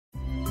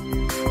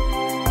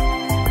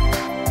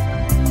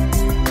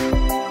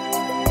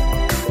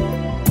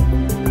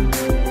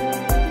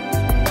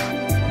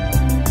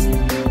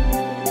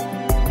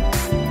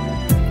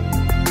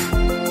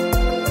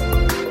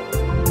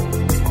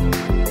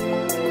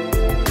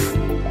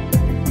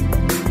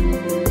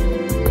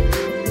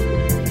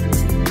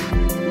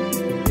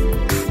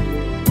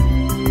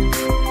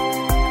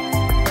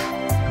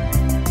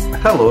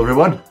Hello,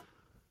 everyone.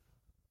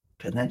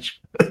 10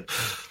 inch.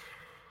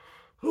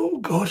 Oh,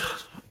 God.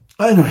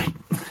 Anyway,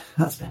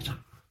 that's better.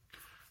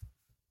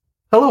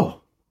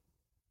 Hello,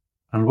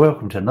 and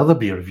welcome to another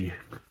beer review.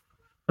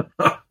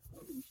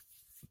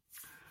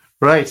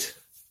 Right.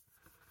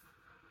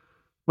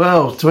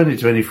 Well,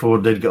 2024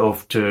 did get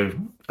off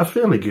to a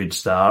fairly good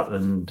start,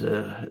 and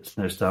it's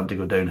now starting to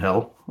go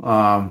downhill.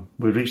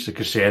 We reached the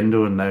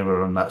crescendo, and now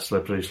we're on that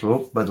slippery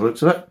slope by the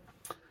looks of it.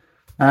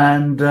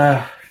 And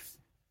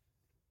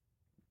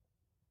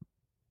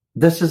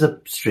this is a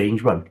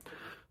strange one,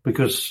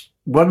 because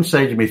one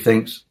side of me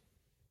thinks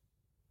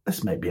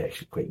this might be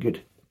actually quite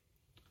good,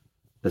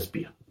 this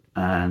beer,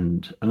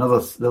 and the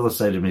other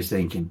side of me is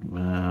thinking,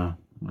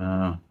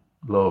 law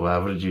of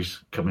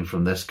averages coming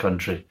from this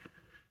country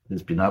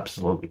has been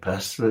absolutely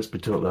pissed. Let's be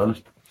totally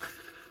honest.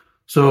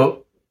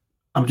 So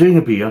I'm doing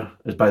a beer.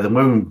 It's by the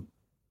Moon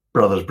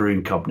Brothers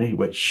Brewing Company,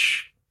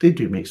 which they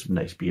do make some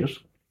nice beers,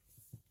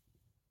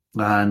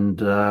 and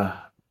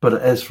but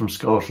it is from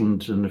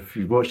Scotland, and if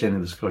you've watched any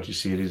of the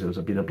Scottish series, it's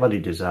been a bloody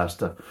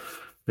disaster,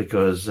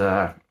 because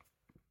I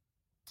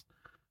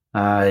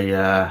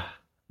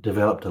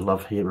developed a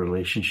love-hate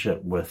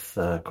relationship with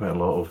quite a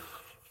lot of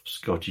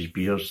Scottish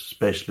beers,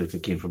 especially if they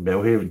came from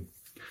Belhaven,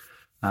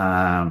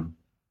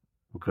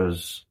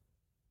 because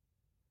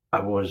I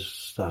was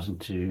starting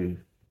to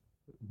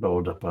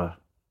build up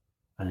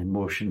an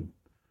emotion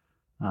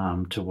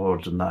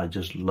towards them that I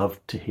just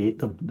loved to hate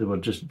them. They were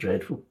just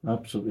dreadful,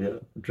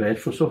 absolutely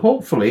dreadful. So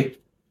hopefully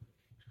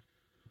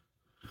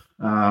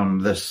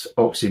this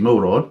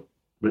oxymoron,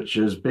 which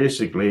is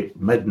basically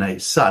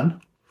Midnight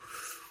Sun,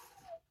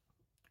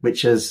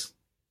 which is,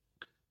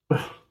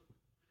 well,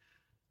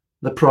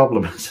 the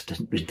problem is I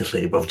didn't read the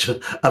label.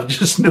 I've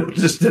just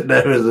noticed it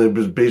now as I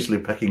was basically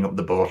picking up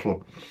the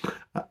bottle.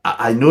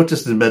 I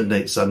noticed the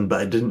Midnight Sun, but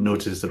I didn't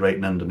notice the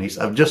writing underneath.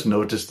 I've just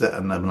noticed it,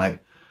 and I'm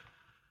like,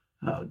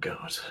 oh,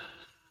 God.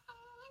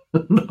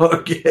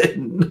 Not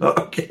again,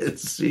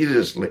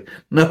 seriously,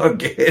 not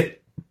again.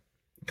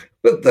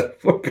 What the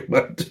fuck am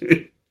I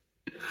doing?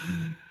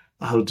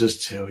 I'll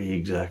just tell you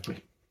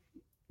exactly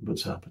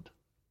what's happened.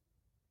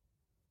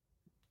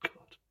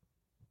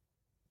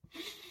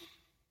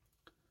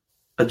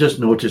 I just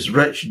noticed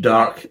rich,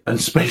 dark,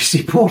 and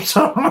spicy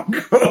porter. Oh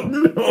God,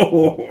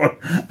 no!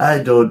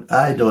 I don't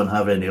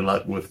have any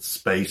luck with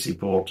spicy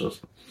porters.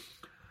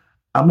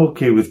 I'm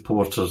okay with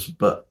porters,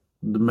 but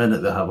the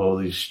minute they have all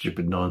these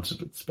stupid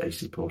nonsense with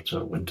spicy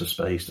porter, winter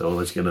spice, all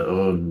this kind of,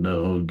 oh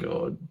no,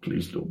 God,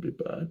 please don't be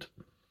bad.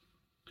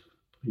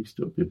 Please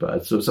don't be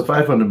bad. So it's a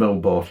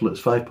 500ml bottle. It's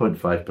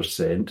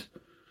 5.5%.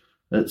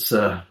 It's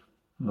the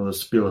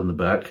spiel on the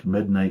back.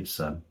 Midnight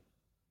Sun.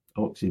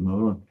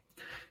 Oxymoron.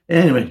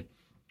 Anyway.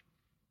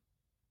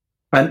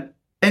 An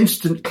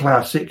instant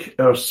classic,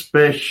 our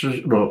spice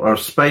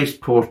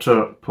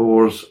porter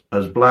pours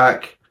as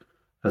black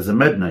as the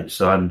Midnight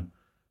Sun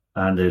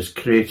and is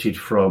created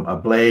from a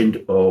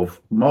blend of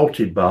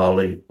malted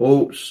barley,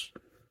 oats,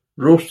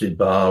 roasted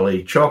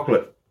barley,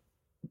 chocolate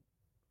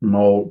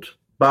malt,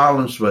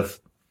 balanced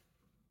with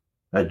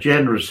a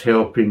generous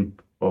helping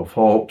of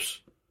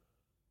hops,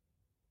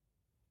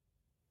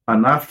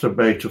 an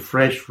afterbite of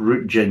fresh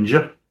root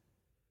ginger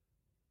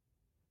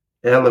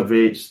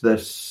elevates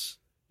this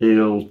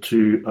ale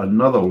to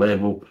another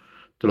level,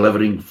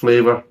 delivering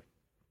flavour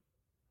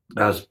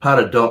as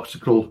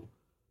paradoxical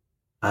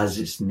as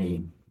its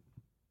name.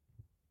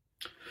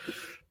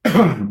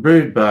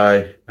 Brewed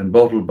by and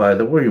bottled by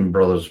the William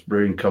Brothers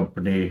Brewing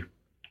Company,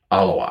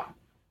 Alloa.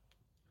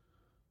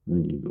 There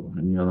you go.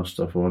 Any other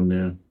stuff on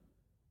there?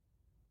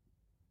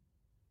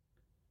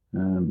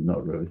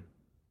 Not really.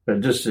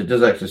 But it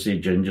does actually say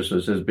ginger, so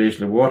it says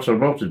basically water,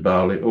 malted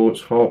barley,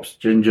 oats, hops,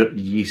 ginger,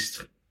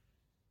 yeast.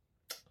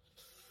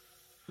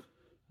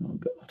 Oh,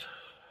 God.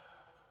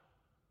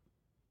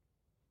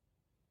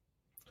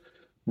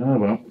 Oh,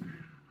 well.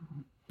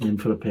 In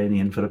for a penny,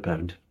 in for a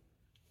pound.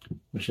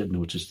 Wish I'd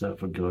noticed that,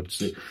 for God's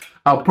sake.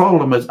 Our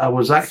problem is, I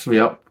was actually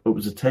up, it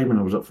was the time when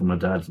I was up for my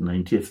dad's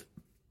 90th,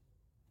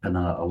 and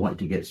I wanted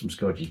to get some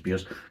Scottish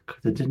beers,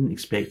 because I didn't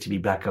expect to be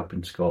back up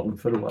in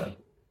Scotland for a while.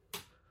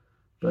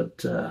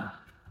 But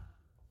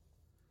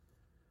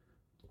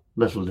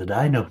little did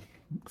I know.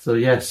 So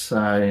yes,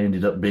 I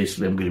ended up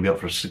basically, I'm going to be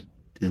up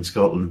in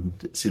Scotland,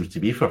 it seems to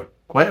be, for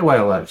quite a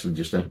while actually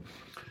just now.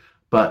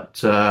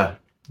 But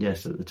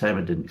yes, at the time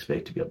I didn't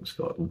expect to be up in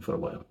Scotland for a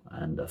while,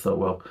 and I thought,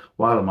 well,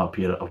 while I'm up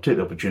here, I'll take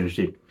the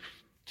opportunity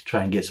to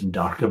try and get some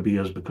darker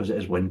beers, because it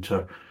is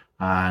winter,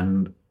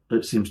 and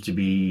it seems to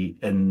be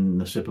in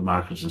the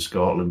supermarkets in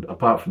Scotland,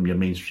 apart from your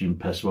mainstream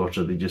piss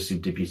water, they just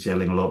seem to be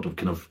selling a lot of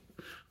kind of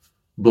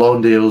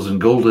blonde ales and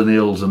golden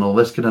ales and all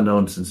this kind of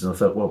nonsense, and I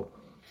thought, well,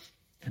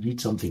 I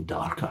need something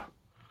darker.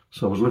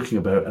 So I was looking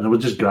about, and I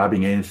was just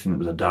grabbing anything that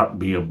was a dark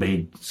beer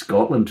made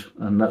Scotland,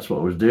 and that's what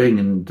I was doing.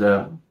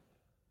 And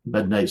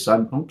Midnight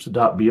Sun, it's a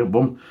dark beer,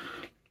 boom.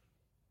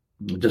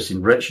 Just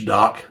in rich,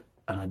 dark,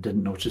 and I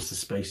didn't notice the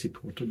spicy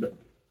porter bit.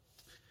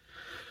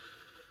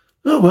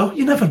 Oh well,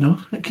 you never know.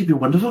 It could be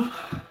wonderful.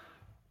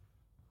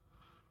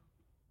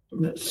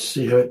 Let's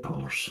see how it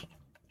pours.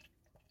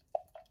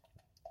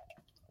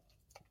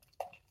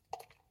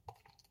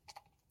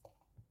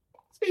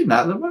 saying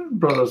that, the Warren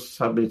Brothers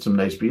have made some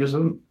nice beers.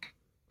 I'm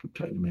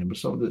trying to remember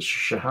some of it.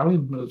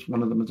 Schiehallion was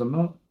one of them, is it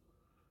not?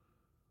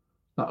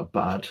 Not a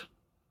bad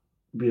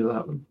beer,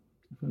 that one,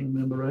 if I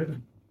remember rightly.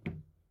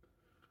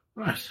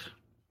 Right.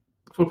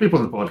 For people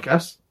on the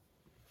podcast,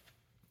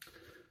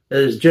 it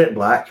is jet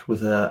black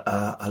with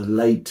a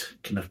light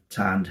kind of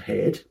tanned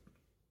head.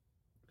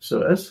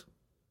 So it is.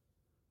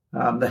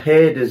 The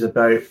head is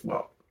about,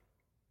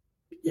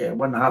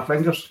 1.5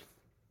 fingers.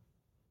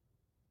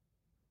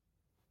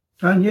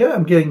 And yeah,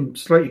 I'm getting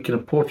slightly kind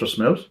of porter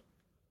smells.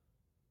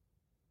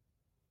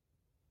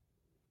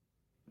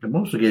 I'm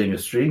also getting a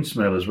strange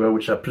smell as well,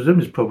 which I presume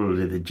is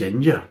probably the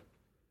ginger.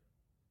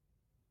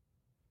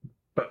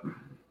 But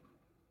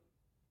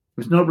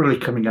it's not really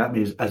coming at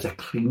me as a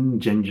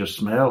clean ginger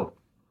smell.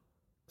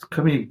 It's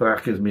coming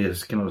back as me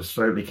as kind of a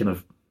slightly kind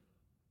of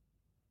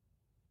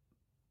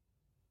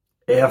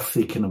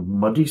earthy, kind of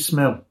muddy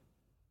smell.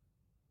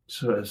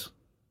 So it is.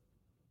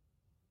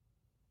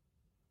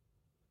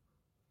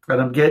 And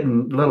I'm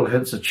getting little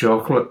hints of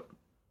chocolate,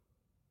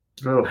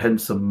 little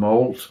hints of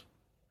malt.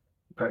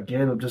 But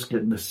again, I'm just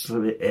getting this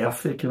slightly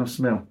earthy kind of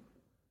smell.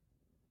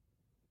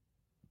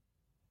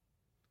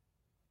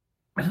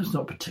 And it's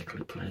not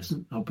particularly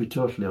pleasant, I'll be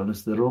totally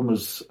honest. The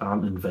aromas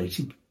aren't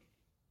inviting.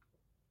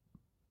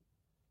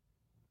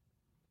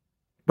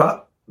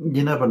 But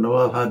you never know.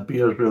 I've had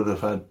beers where they've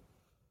had,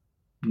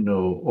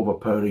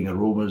 overpowering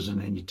aromas, and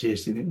then you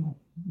taste it,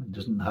 it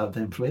doesn't have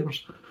them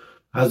flavours. It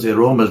has the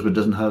aromas, but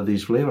doesn't have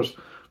these flavours.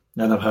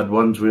 And I've had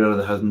ones where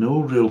it has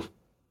no real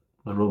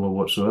aroma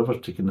whatsoever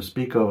to kind of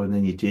speak of, and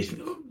then you taste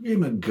it, oh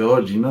my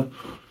God,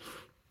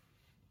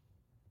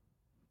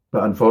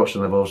 But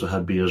unfortunately, I've also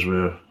had beers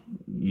where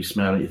you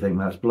smell it, you think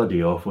that's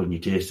bloody awful, and you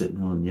taste it,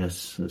 and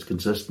yes, it's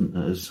consistent.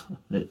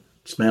 It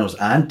smells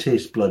and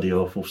tastes bloody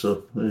awful.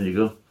 So there you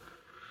go.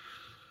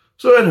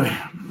 So anyway,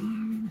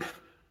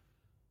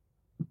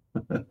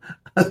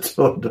 I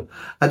don't know.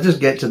 I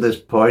just get to this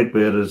point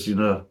where it's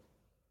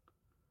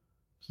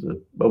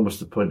almost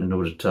the point of no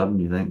return.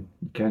 You think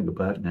you can't go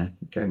back now.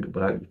 You can't go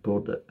back. You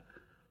poured it.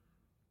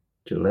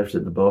 Should have left it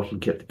in the bottle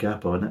and kept the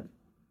cap on it.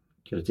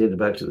 Could have taken it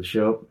back to the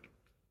shop.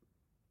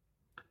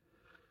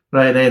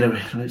 Right,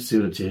 anyway, let's see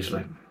what it tastes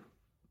like.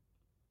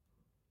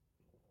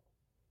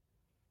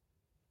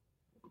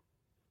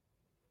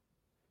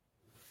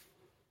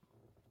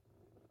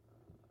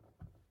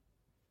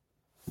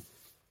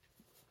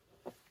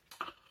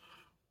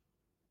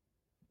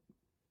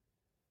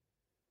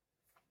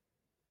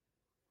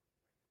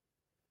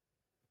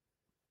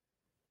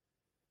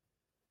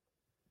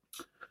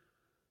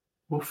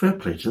 Well, fair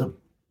play to them.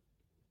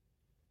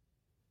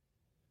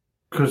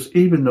 Because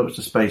even though it's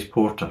a spice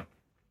porter,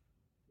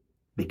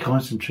 they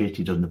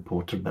concentrated on the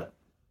porter bit.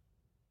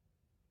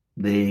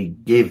 They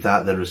gave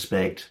that the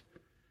respect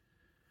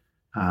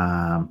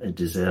it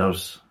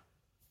deserves.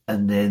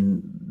 And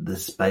then the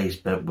spice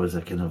bit was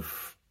a kind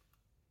of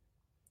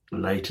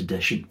light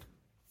addition.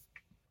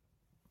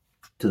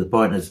 To the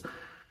point is,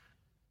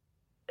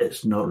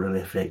 it's not really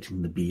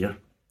affecting the beer.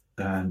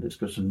 And it's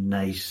got some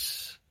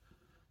nice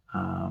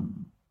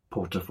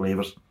porter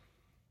flavours.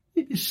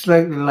 It's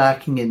slightly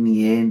lacking in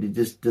the end. It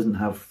just doesn't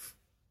have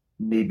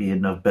maybe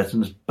enough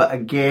bitterness. But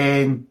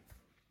again,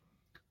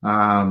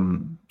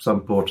 some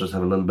porters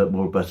have a little bit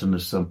more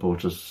bitterness. Some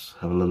porters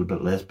have a little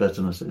bit less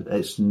bitterness.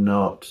 It's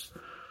not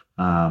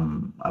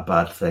a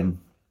bad thing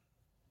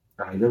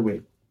either way.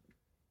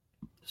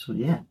 So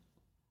yeah.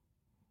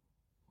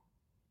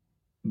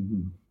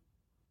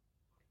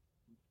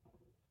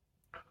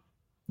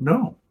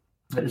 No,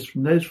 it's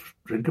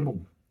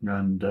drinkable,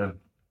 and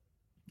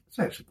it's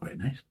actually quite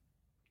nice.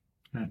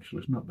 Actually,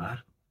 it's not bad.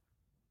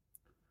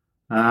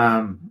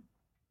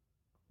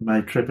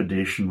 My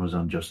trepidation was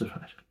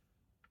unjustified.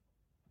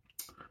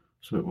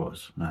 So it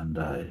was, and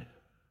I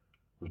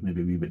was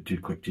maybe a wee bit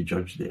too quick to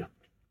judge there.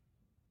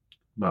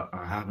 But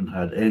I haven't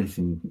had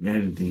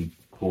anything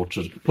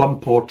porters, plum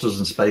porters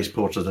and spice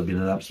porters have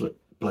been an absolute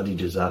bloody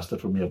disaster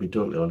for me, I'll be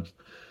totally honest.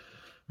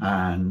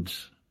 And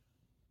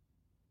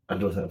I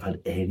don't think I've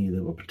had any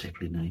that were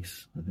particularly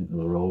nice. I think they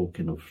were all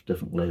kind of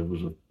different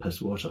levels of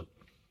piss water.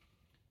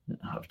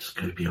 I've just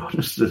got to be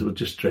honest, they were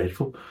just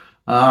dreadful.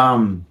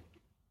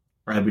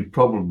 I would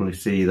probably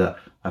say that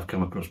I've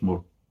come across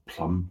more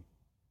plum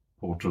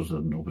porters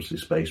than obviously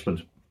spice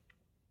ones.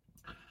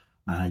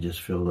 And I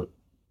just feel that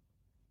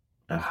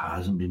it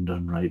hasn't been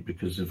done right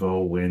because they've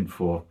all went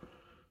for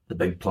the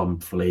big plum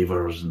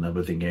flavours and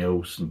everything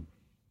else, and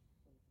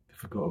they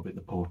forgot about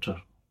the porter.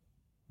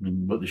 I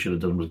mean, what they should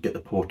have done was get the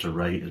porter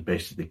right as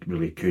best as they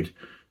really could,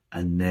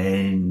 and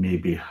then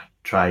maybe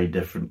try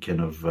different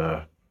kind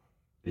of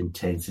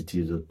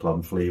intensities of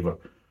plum flavour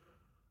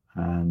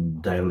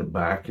and dial it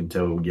back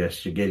until,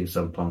 yes, you're getting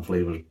some plum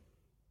flavours,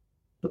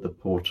 but the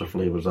porter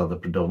flavours are the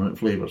predominant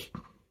flavours.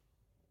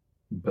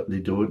 But they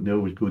don't, they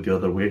always go the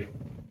other way.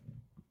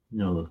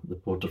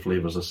 The porter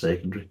flavours are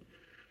secondary.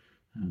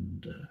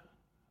 And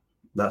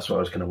that's what I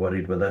was kind of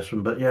worried with this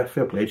one. But yeah,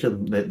 fair play to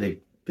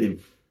them.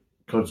 They've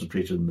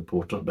concentrated on the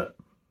porter bit,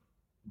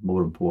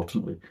 more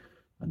importantly,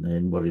 and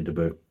then worried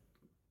about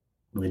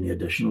any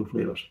additional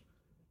flavours.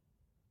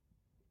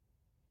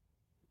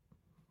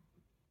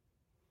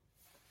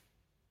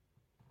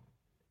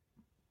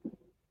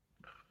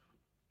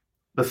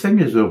 The thing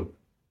is, though,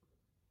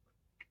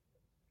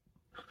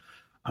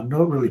 I'm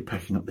not really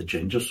picking up the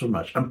ginger so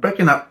much. I'm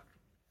picking up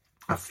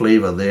a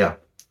flavour there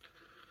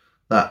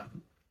that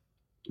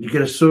you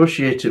can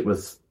associate it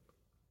with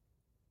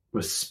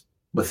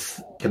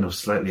kind of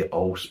slightly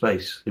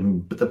allspice.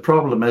 But the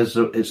problem is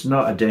that it's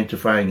not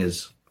identifying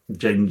as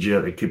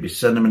ginger. It could be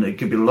cinnamon. It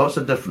could be lots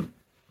of different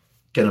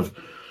kind of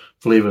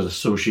flavours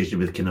associated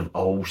with kind of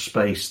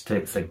allspice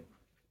type thing.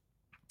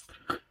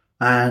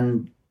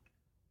 And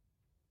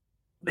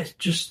it's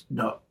just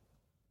not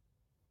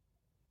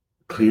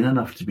clean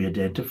enough to be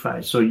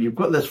identified. So you've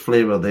got this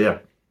flavour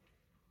there,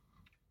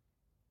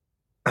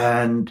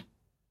 and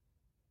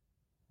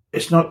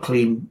it's not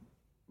clean,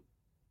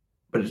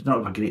 but it's not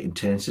of a great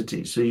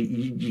intensity. So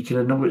you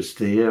kind of know it's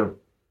there,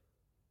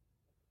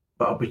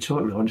 but I'll be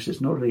totally honest,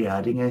 it's not really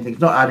adding anything.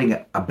 It's not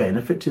adding a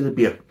benefit to the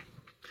beer.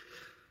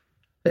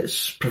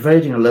 It's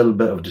providing a little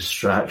bit of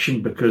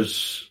distraction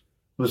because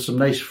there's some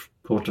nice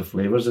porter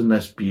flavours in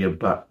this beer,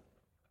 but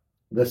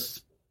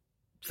this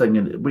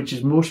thing, which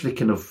is mostly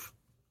kind of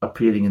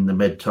appearing in the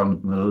mid-tongue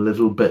and a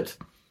little bit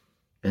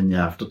in the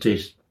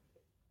aftertaste.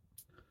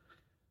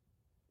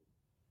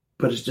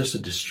 But it's just a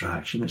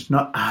distraction. It's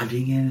not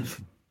adding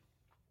anything.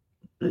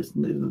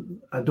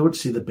 I don't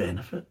see the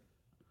benefit.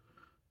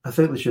 I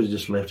think they should have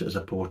just left it as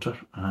a porter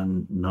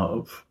and not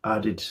have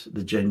added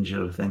the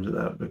ginger or things like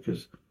that,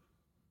 because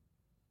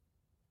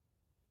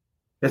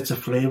it's a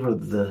flavour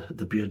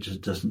the beer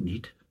just doesn't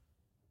need.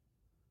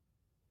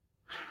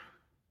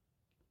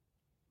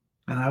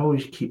 And I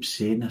always keep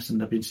saying this,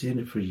 and I've been saying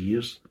it for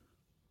years,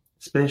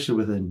 especially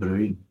within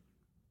brewing.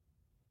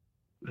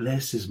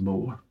 Less is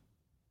more.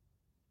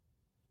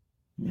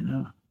 You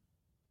know,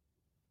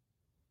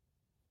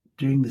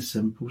 doing the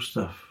simple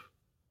stuff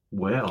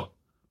well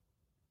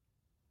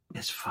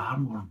is far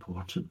more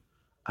important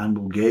and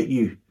will get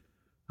you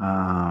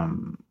a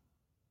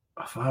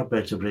far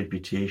better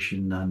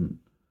reputation than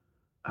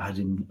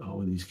adding all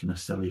these kind of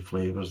silly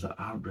flavours that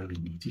aren't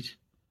really needed.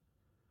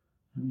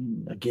 I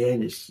mean,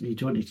 again, you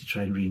don't need to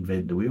try and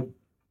reinvent the wheel.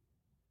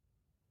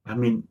 I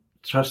mean,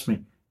 trust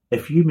me,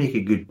 if you make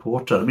a good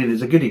porter, I mean,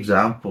 it's a good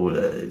example.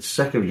 It's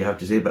sick of you have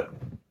to say, but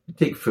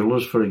take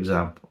Fuller's, for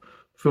example.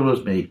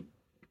 Fuller's make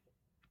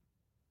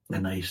a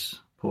nice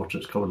porter.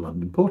 It's called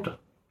London Porter.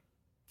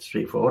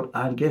 Straightforward.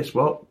 And guess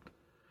what?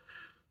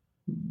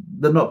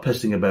 They're not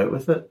pissing about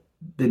with it.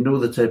 They know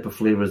the type of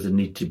flavours they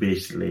need to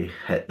basically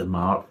hit the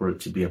mark for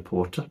it to be a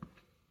porter.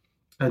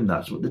 And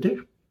that's what they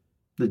do.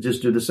 They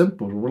just do the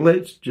simple. Well,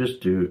 let's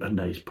just do a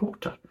nice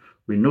porter.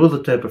 We know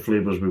the type of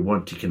flavours we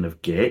want to kind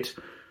of get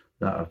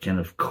that are kind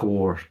of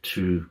core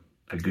to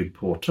a good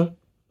porter.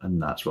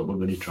 And that's what we're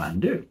going to try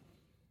and do.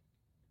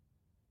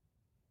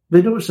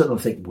 They don't sit there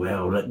and think,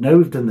 well, right, now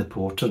we've done the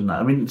porter and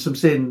that. I mean, so I'm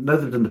saying, now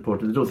they've done the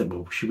porter, they don't think,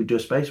 well, should we do a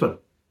spice one?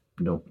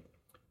 No.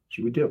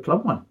 Should we do a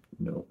plum one?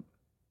 No.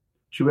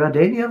 Should we add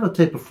any other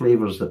type of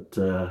flavours that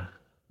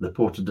the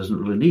porter doesn't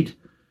really need?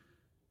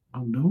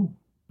 Oh, no,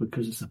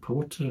 because it's a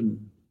porter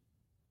and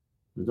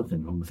there's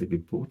nothing wrong with a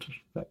good porter.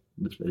 In fact,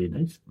 it's very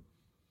nice.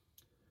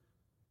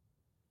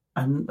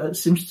 And it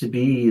seems to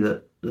be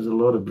that there's a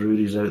lot of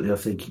breweries out there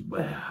thinking,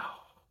 well,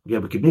 yeah,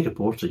 we could make a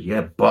porter,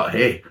 yeah, but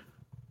hey,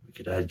 we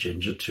could add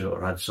ginger to it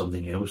or add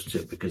something else to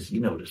it, because you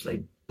know what it's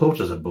like.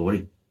 Porters are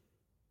boring,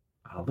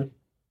 are they?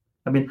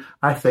 I mean,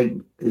 I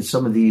think in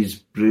some of these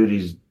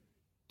breweries,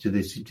 do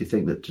they seem to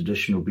think that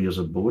traditional beers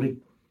are boring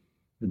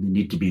and they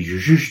need to be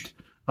zhuzhed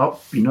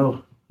up, you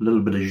know, a little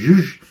bit of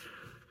zhuzh.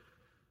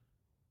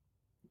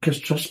 Because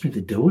trust me,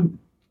 they don't.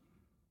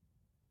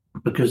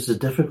 Because the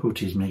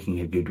difficulty is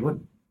making a good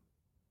one.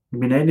 I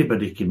mean,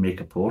 anybody can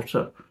make a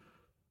porter,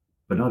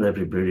 but not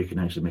every brewery can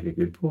actually make a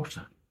good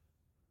porter.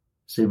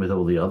 Same with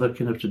all the other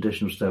kind of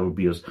traditional style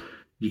beers.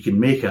 You can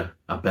make a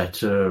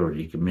bitter, or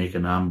you can make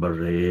an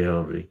amber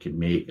ale, or you can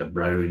make a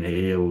brown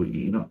ale,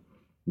 you know,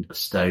 a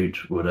stout,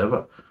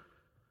 whatever.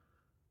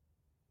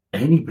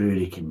 Any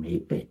brewery can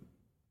make it,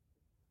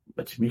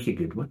 but to make a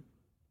good one,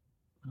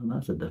 well,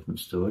 that's a different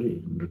story.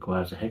 It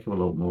requires a heck of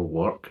a lot more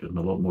work and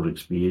a lot more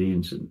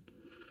experience and,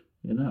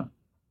 you know,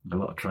 a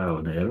lot of trial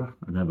and error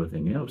and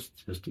everything else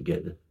just to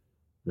get the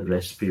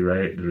recipe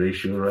right, the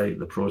ratio right,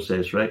 the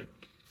process right,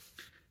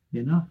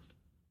 you know.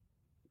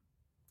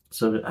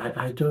 So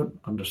I don't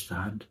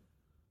understand.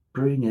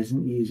 Brewing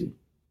isn't easy.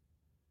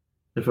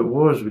 If it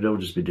was, we'd all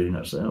just be doing it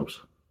ourselves,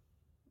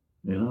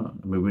 you know,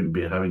 and we wouldn't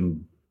be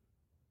having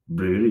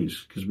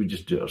breweries because we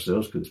just do it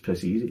ourselves because it's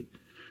piss easy.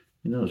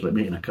 You know, it's like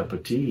making a cup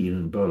of tea, you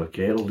know, boil a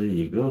kettle, there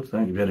you go,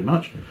 thank you very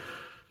much.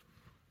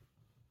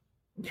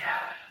 Yeah,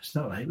 it's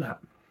not like that.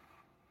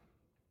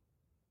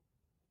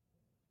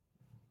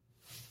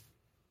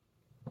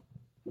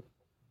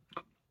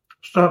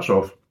 Starts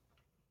off,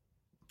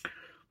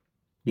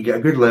 you get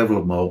a good level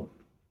of malt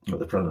at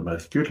the front of the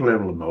mouth, good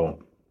level of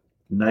malt,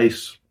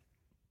 nice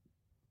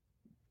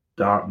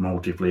dark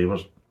malty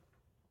flavours,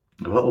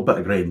 a little bit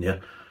of grain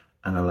there,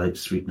 and a light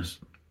sweetness.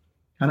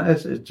 And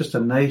it's just a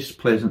nice,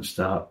 pleasant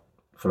start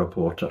for a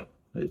porter.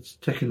 It's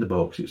ticking the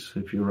boxes.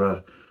 If you're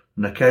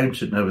an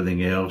accountant and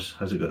everything else,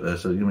 has it got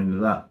this? I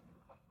mean, that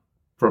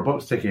for a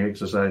box ticking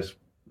exercise,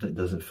 it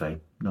does it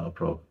fine, not a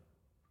problem.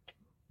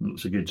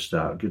 It's a good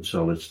start, good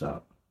solid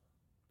start.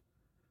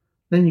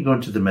 Then you go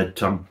into the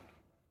mid-tongue.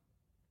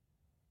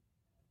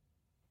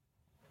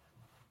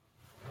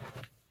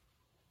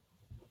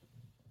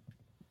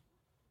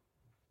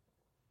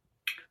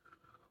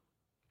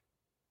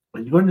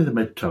 When you go into the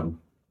mid-tongue,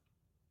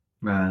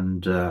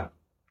 and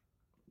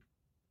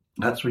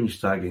that's when you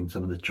start getting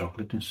some of the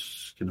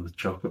chocolateness, kind of the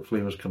chocolate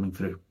flavours coming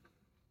through.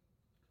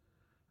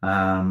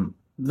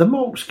 The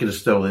malt's kind of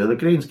still there, the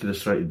grain's kind of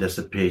slightly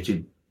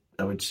dissipated.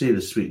 I would say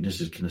the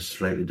sweetness is kind of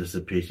slightly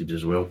dissipated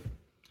as well.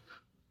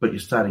 But you're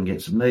starting to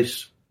get some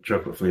nice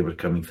chocolate flavour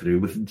coming through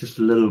with just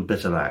a little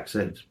bitter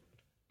accent.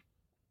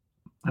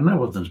 And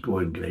everything's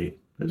going great.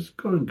 It's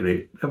going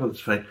great. Everything's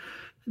fine.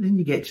 And then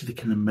you get to the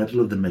kind of middle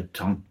of the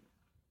mid-tongue.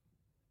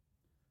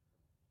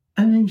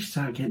 And then you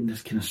start getting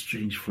this kind of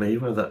strange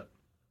flavour that...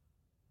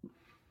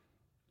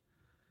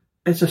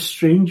 It's a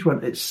strange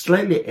one. It's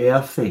slightly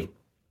earthy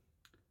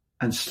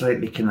and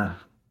slightly kind of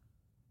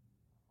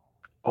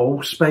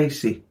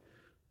allspicey.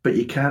 But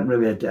you can't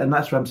really, and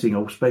that's why I'm saying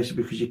allspicy,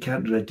 because you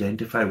can't really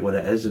identify what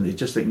it is. And it's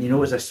just like,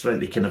 it's a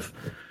slightly kind of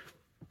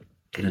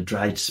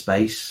dried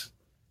spice.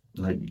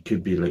 Like, it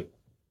could be like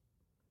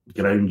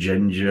ground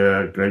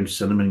ginger, ground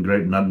cinnamon,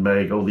 ground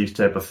nutmeg, all these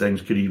type of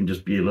things. Could even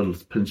just be a little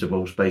pinch of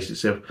allspice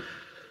itself.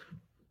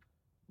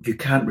 You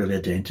can't really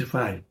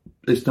identify.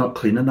 It's not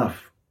clean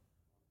enough.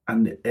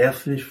 And the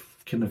earthy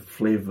kind of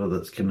flavour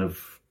that's kind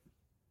of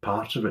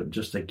part of it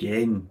just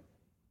again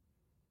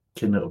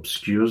kind of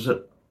obscures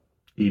it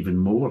even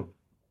more.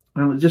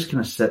 And it just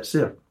kind of sits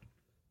there.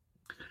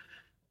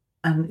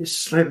 And it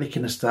slightly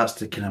kind of starts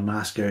to kind of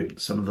mask out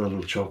some of the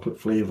little chocolate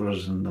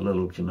flavours and the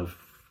little kind of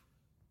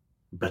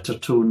bitter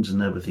tones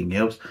and everything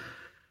else.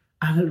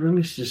 And it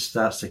really just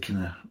starts to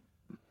kind of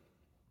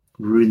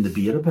ruin the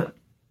beer a bit.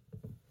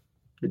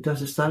 It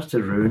does. It starts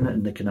to ruin it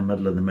in the kind of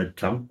middle of the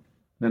mid-tongue.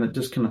 And it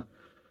just kind of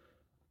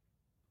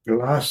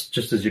lasts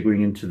just as you're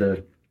going into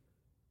the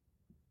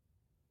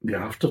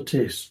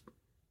aftertaste.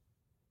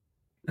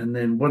 And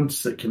then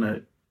once it kind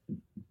of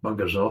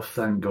buggers off,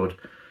 thank God,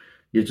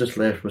 you're just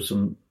left with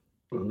some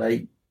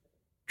light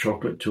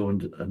chocolate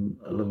toned and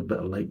a little bit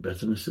of light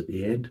bitterness at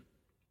the end.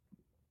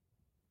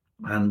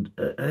 And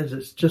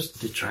it's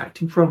just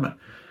detracting from it.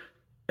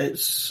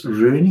 It's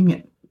ruining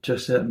it to a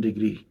certain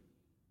degree.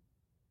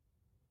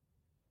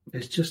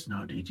 It's just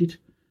not needed.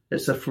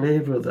 It's a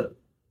flavour that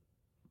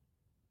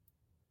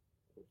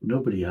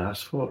nobody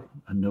asks for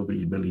and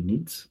nobody really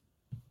needs.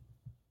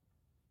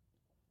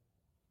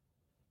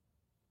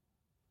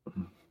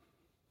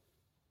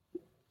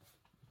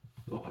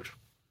 Lord.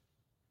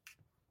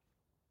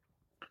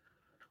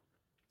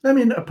 I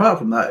mean, apart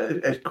from that,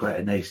 it's quite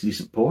a nice,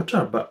 decent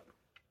porter, but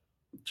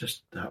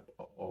just that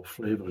all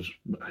flavours,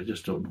 I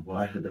just don't know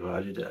why they've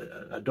added it.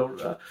 I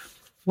don't.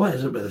 What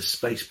is it with a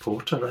spice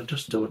porter? I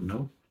just don't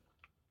know.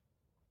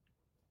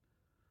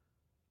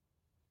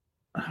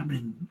 I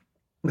mean,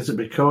 is it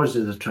because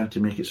they're trying to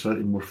make it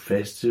slightly more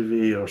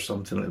festive-y or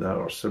something like that,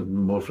 or something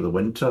more for the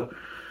winter?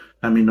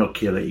 I mean,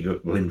 okay, like you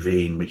got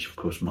Glenveigh, which of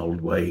course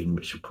mulled wine,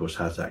 which of course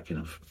has that kind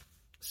of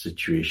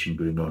situation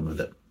going on with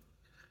it.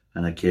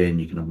 And again,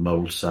 you can have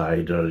mulled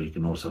cider, you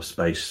can also have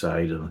spice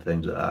cider and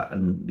things like that.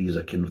 And these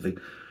are kind of things,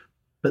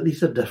 but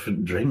these are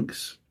different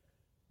drinks.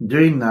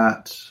 Doing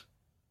that,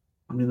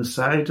 I mean, the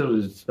cider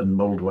and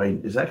mulled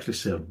wine is actually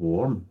served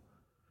warm.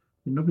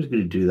 Nobody's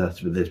going to do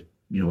that with this,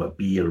 a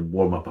beer,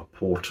 warm up a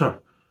porter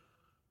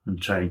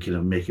and try and kind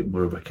of make it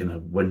more of a kind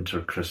of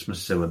winter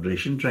Christmas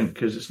celebration drink,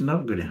 because it's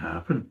not going to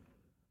happen.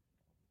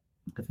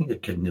 I think you're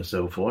kidding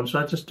yourself on, so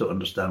I just don't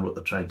understand what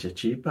they're trying to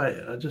achieve by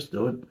it. I just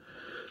don't.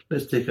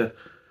 Let's take a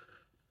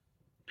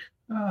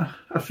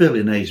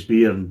fairly nice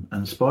beer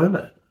and spoil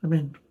it. I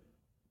mean,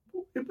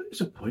 what's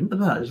the point of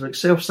that? It's like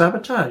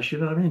self-sabotage, you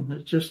know what I mean?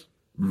 It's just...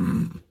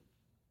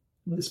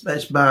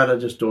 It's bad. I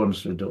just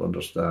honestly don't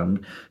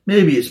understand.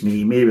 Maybe it's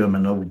me. Maybe I'm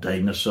an old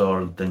dinosaur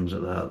and things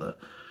like that.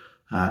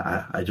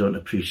 I don't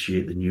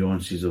appreciate the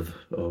nuances of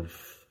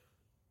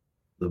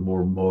the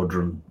more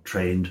modern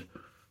trend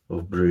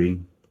of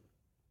brewing.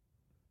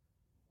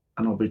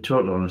 And I'll be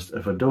totally honest,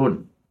 if I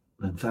don't,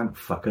 then thank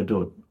fuck I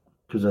don't,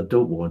 because I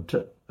don't want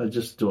it. I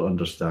just don't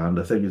understand.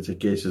 I think it's a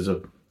case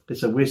of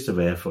it's a waste of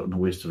effort and a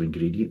waste of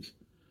ingredients.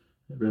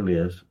 It really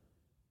is.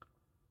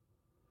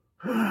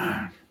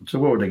 So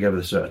what would I give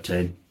this out of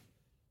 10?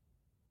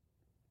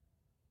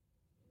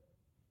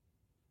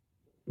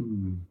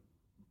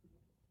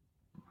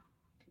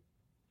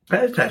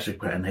 It's actually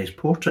quite a nice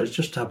porter. It's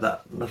just to have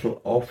that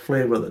little off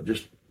flavour that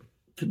just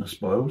kind of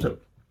spoils it.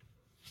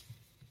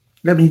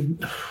 I mean,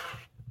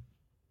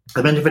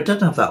 if it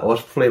didn't have that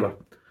off flavour,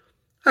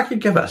 I could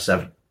give it a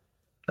 7.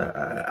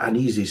 An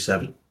easy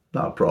 7,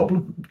 not a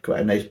problem.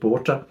 Quite a nice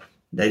porter,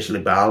 nicely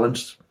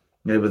balanced,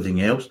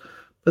 everything else.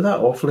 But that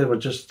off flavour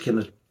just kind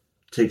of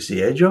takes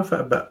the edge off it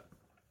a bit,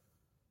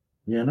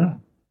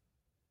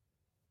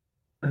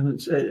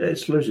 and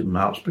it's losing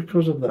marks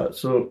because of that.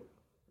 So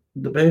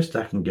the best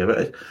I can give it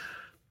is,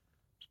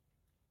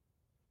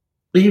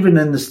 even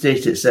in the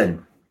state it's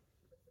in,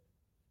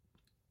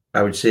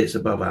 I would say it's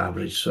above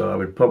average, so I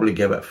would probably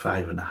give it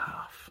 5.5.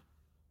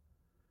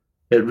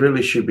 It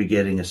really should be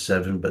getting a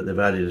 7, but they've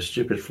added a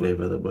stupid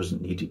flavour that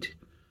wasn't needed.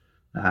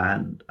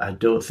 And I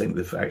don't think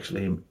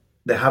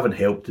they haven't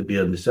helped the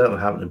beer, and they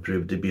certainly haven't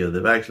improved the beer.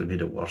 They've actually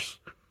made it worse.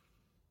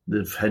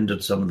 They've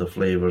hindered some of the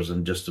flavours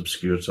and just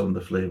obscured some of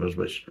the flavours,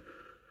 which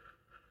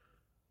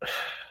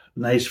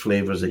nice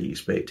flavours that you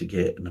expect to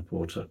get in a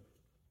porter.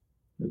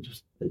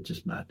 It's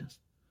just madness.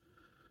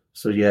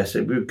 So yes,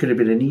 it could have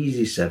been an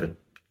easy 7,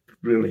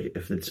 really,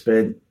 if they'd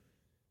spent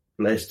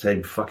less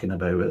time fucking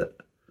about with it.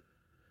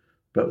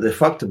 But they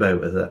fucked about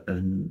with it,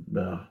 and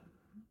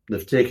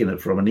they've taken it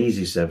from an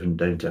easy 7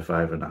 down to a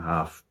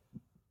 5.5,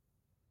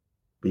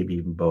 maybe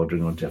even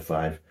bordering onto a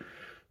 5.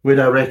 Would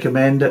I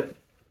recommend it?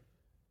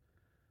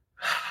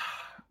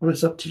 Well,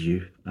 it's up to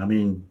you. I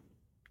mean,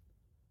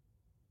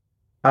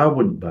 I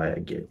wouldn't buy it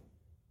again,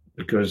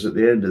 because at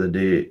the end of the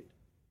day,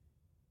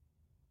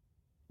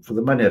 for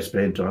the money I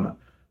spent on it,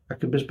 I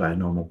could just buy a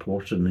normal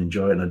porter and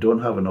enjoy it, and I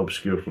don't have an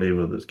obscure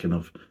flavour that's kind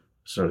of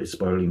sort of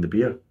spoiling the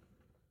beer.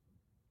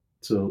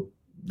 So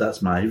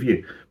that's my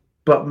view.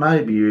 But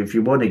my view, if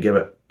you want to give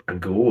it a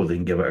go,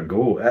 then give it a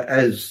go.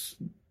 There's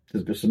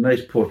some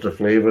nice porter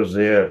flavours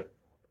there.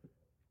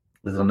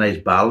 There's a nice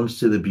balance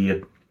to the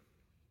beer.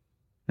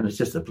 And it's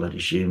just a bloody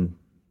shame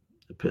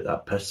to put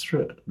that piss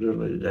through it.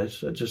 Really,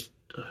 it just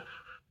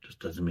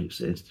doesn't make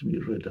sense to me.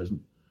 It really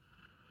doesn't.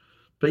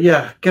 But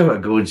yeah, give it a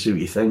go and see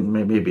what you think.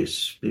 Maybe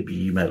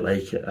you might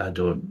like it. I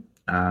don't.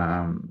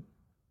 I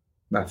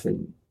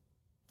think,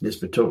 let's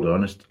be totally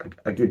honest,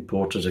 a good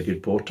porter's a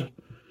good porter.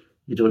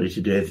 You don't need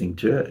to do anything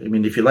to it. I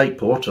mean, if you like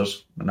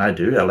porters, and I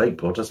do, I like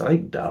porters. I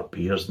like dark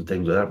beers and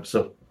things like that.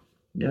 So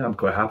yeah, I'm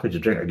quite happy to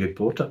drink a good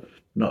porter.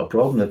 Not a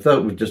problem. If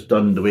that was just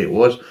done the way it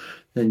was,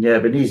 then yeah,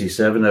 an easy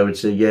 7, I would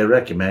say, yeah,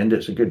 recommend it.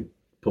 It's a good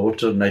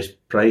porter, nice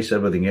price,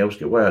 everything else,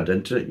 get wired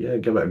into it. Yeah,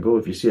 give it a go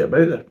if you see it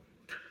about there.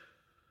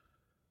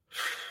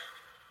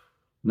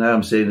 Now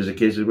I'm saying as a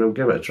case of, well,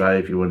 give it a try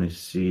if you want to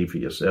see for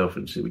yourself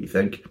and see what you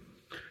think.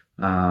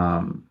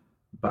 But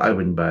I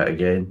wouldn't buy it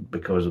again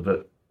because of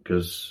it,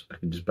 because I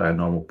could just buy a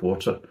normal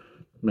porter.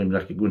 Maybe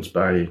I could go and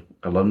buy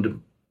a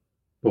London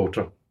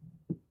porter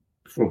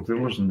from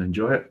Fuller's and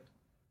enjoy it.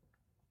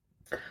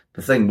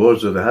 The thing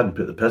was, if I hadn't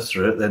put the piss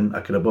through it, then I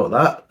could have bought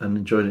that and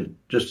enjoyed it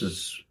just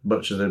as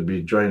much as I'd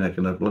be enjoying a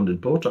kind of London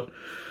porter.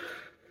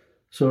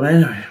 So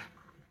anyway,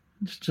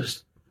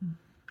 it's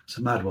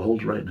a mad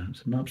world right now.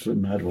 It's an absolute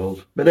mad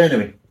world. But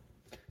anyway,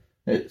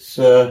 it's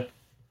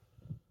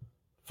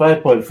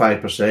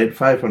 5.5%,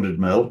 500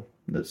 ml.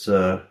 It's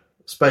a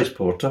spice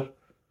porter.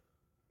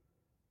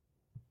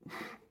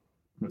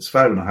 It's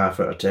 5.5 out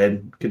of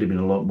 10. Could have been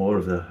a lot more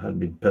if I hadn't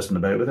been pissing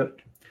about with it.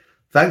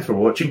 Thanks for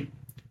watching.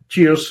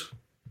 Cheers.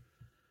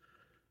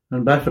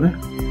 And bye for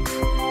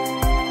now.